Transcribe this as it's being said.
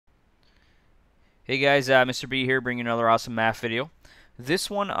Hey guys, Mr. B here bringing another awesome math video. This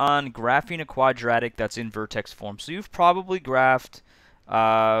one on graphing a quadratic that's in vertex form. So you've probably graphed,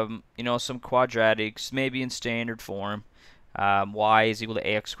 some quadratics, maybe in standard form. Y is equal to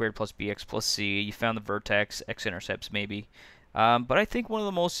ax squared plus bx plus c. You found the vertex, x-intercepts maybe. But I think one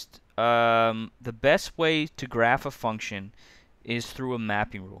of the the best way to graph a function is through a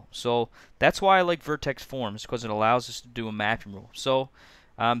mapping rule. So that's why I like vertex forms, because it allows us to do a mapping rule. So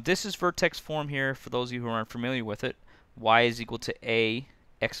this is vertex form here for those of you who aren't familiar with it. Y is equal to a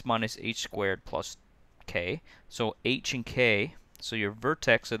x minus h squared plus k. So h and k, so your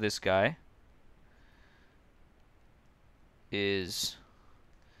vertex of this guy is,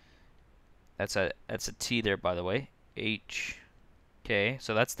 that's a t there by the way, h k.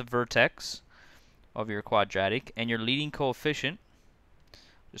 So that's the vertex of your quadratic, and your leading coefficient,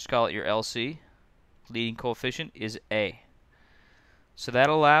 just call it your LC, leading coefficient is a. So that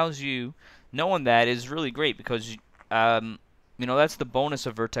allows you, knowing that is really great because that's the bonus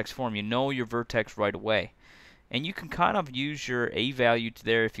of vertex form. You know your vertex right away, and you can kind of use your a value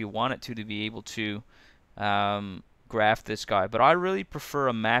there if you want it to be able to graph this guy. But I really prefer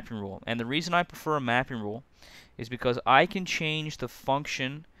a mapping rule, and the reason I prefer a mapping rule is because I can change the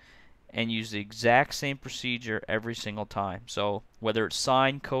function and use the exact same procedure every single time. So whether it's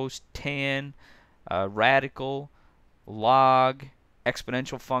sine, cos, tan, radical, log,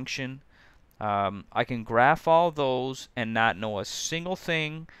 exponential function, I can graph all those and not know a single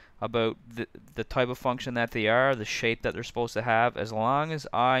thing about the type of function that they are, the shape that they're supposed to have. As long as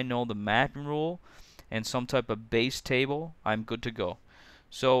I know the mapping rule and some type of base table, I'm good to go.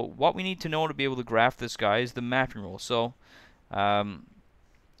 So what we need to know to be able to graph this guy is the mapping rule. So the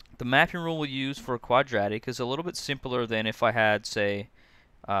mapping rule we'll use for a quadratic is a little bit simpler than if I had, say,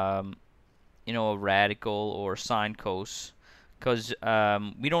 a radical or sine cos, because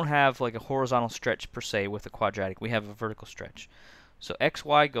we don't have like a horizontal stretch per se with a quadratic. We have a vertical stretch. So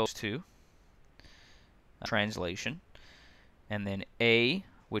xy goes to translation, and then a,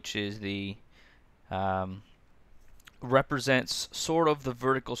 which is the represents sort of the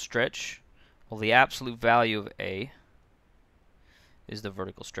vertical stretch. Well, the absolute value of a is the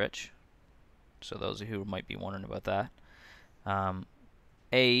vertical stretch. So those of you who might be wondering about that,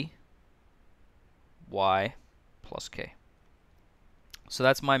 a y plus k. So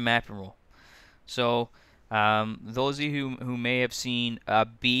that's my mapping rule. So those of you who may have seen a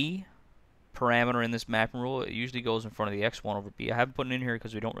b parameter in this mapping rule, it usually goes in front of the x1 over b. I haven't put it in here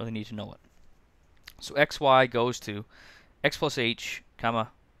because we don't really need to know it. So xy goes to x plus h,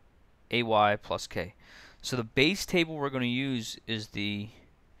 comma, ay plus k. So the base table we're going to use is the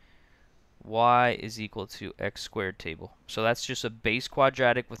y is equal to x squared table. So that's just a base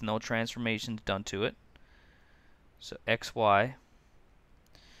quadratic with no transformations done to it. So xy,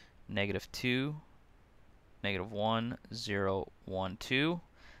 -2, -1, 0, 1, 2.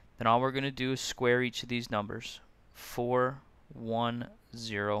 Then all we're going to do is square each of these numbers. 4, 1,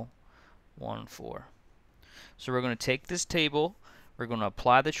 0, 1, 4. So we're going to take this table, we're going to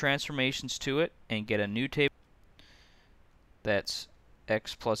apply the transformations to it, and get a new table that's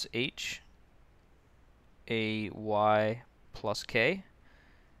x plus h, ay plus k.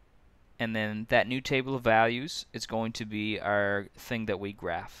 And then that new table of values is going to be our thing that we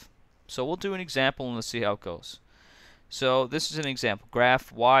graph. So we'll do an example and let's see how it goes. So this is an example.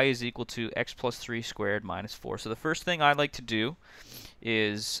 Graph y is equal to x plus 3 squared minus 4. So the first thing I like to do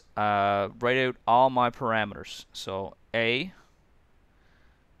is write out all my parameters. So a,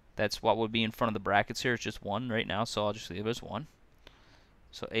 that's what would be in front of the brackets here. It's just 1 right now, so I'll just leave it as 1.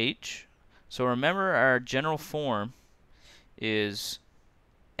 So h. So remember our general form is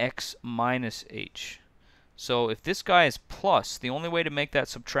x minus h. So if this guy is plus, the only way to make that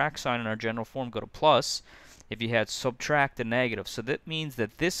subtract sign in our general form go to plus if you had subtract the negative. So that means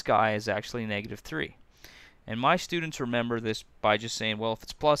that this guy is actually -3. And my students remember this by just saying, well, if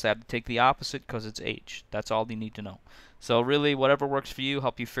it's plus, I have to take the opposite because it's h. That's all you need to know. So really, whatever works for you,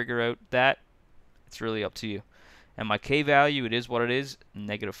 help you figure out that. It's really up to you. And my k value, it is what it is,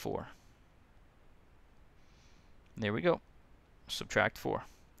 -4. There we go. Subtract 4.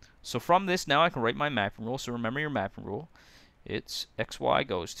 So from this, now I can write my mapping rule. So remember your mapping rule. It's xy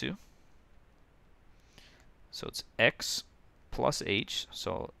goes to. So it's x plus h.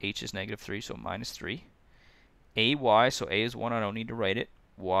 So h is -3, so -3. ay, so a is 1. I don't need to write it.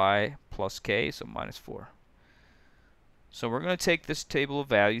 Y plus k, so -4. So we're going to take this table of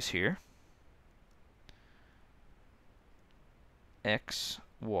values here. x,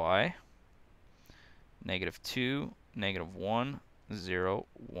 y, -2, -1, 0,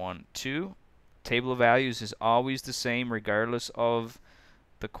 1, 2. Table of values is always the same regardless of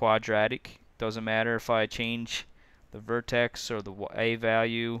the quadratic. Doesn't matter if I change the vertex or the a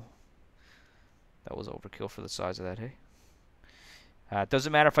value. That was overkill for the size of that, hey?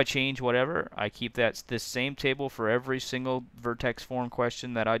 Doesn't matter if I change whatever. I keep this same table for every single vertex form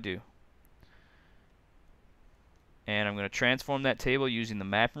question that I do. And I'm going to transform that table using the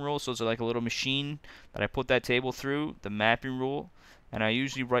mapping rule. So it's like a little machine that I put that table through, the mapping rule. And I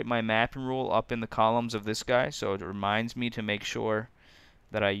usually write my mapping rule up in the columns of this guy, so it reminds me to make sure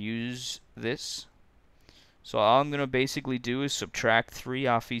that I use this. So all I'm going to basically do is subtract 3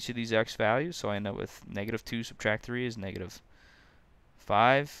 off each of these x values. So I end up with -2 subtract 3 is -5.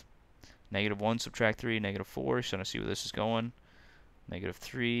 -1 subtract 3, -4. So I see where this is going.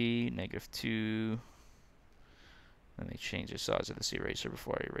 -3, -2. Let me change the size of this eraser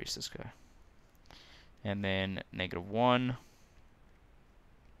before I erase this guy. And then -1.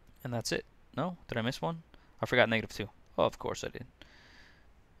 And that's it. No? Did I miss one? I forgot -2. Oh, of course I did.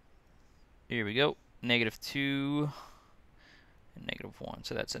 Here we go. -2 and -1.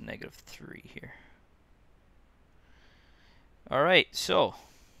 So that's a -3 here. Alright, so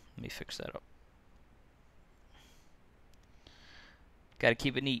let me fix that up. Gotta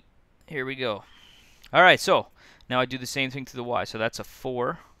keep it neat. Here we go. Alright, so now I do the same thing to the y. So that's a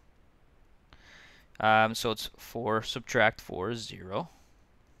 4. So it's 4 subtract 4 is 0.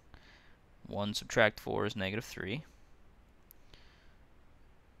 1 subtract 4 is -3.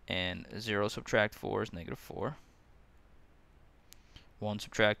 And 0 subtract 4 is -4. 1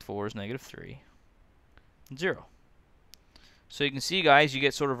 subtract 4 is -3. 0. So you can see, guys, you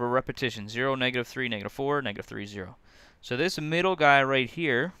get sort of a repetition. 0, -3, -4, -3, 0. So this middle guy right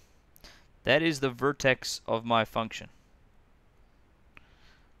here, that is the vertex of my function.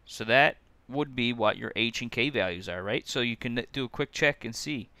 So that would be what your h and k values are, right? So you can do a quick check and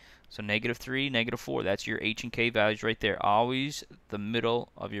see. So -3, -4, that's your h and k values right there. Always the middle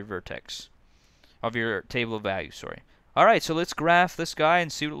of your vertex, of your table of values, sorry. Alright, so let's graph this guy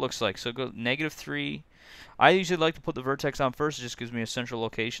and see what it looks like. So go -3. I usually like to put the vertex on first. It just gives me a central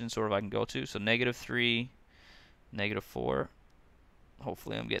location sort of I can go to. So -3, -4.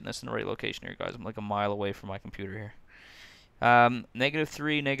 Hopefully I'm getting this in the right location here, guys. I'm like a mile away from my computer here.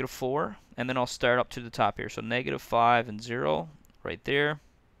 -3, -4, and then I'll start up to the top here. So -5 and 0 right there.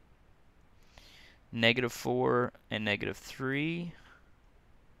 -4 and -3.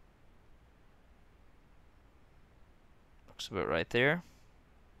 Looks about right there.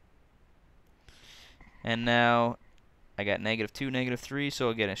 And now I got -2, -3. So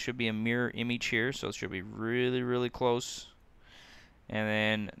again, it should be a mirror image here. So it should be really, really close. And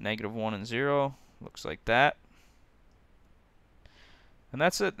then -1 and 0. Looks like that. And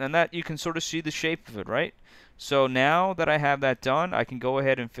that's it. And that you can sort of see the shape of it, right? So now that I have that done, I can go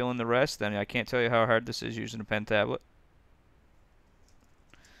ahead and fill in the rest. And I can't tell you how hard this is using a pen tablet.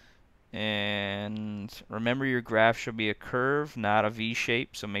 And remember, your graph should be a curve, not a V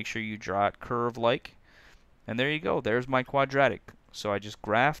shape. So make sure you draw it curve-like. And there you go. There's my quadratic. So I just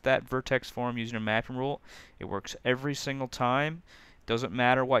graphed that vertex form using a mapping rule. It works every single time. Doesn't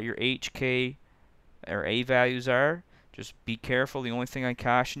matter what your h, k, or a values are. Just be careful. The only thing I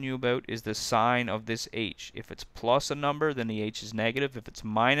caution you about is the sign of this h. If it's plus a number, then the h is negative. If it's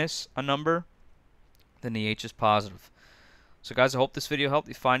minus a number, then the h is positive. So guys, I hope this video helped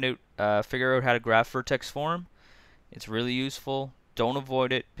you figure out how to graph vertex form. It's really useful. Don't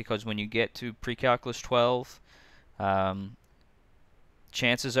avoid it, because when you get to pre-calculus 12,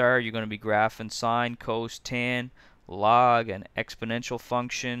 chances are you're going to be graphing sine, cos, tan, log, an exponential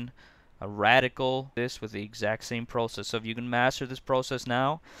function, a radical, this with the exact same process. So if you can master this process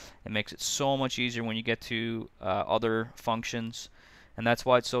now, it makes it so much easier when you get to other functions. And that's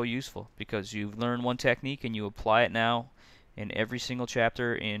why it's so useful, because you've learned one technique and you apply it now in every single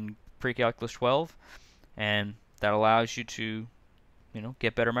chapter in pre-calculus 12, and that allows you to,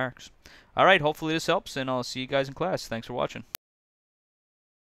 get better marks. Alright, hopefully this helps, and I'll see you guys in class. Thanks for watching.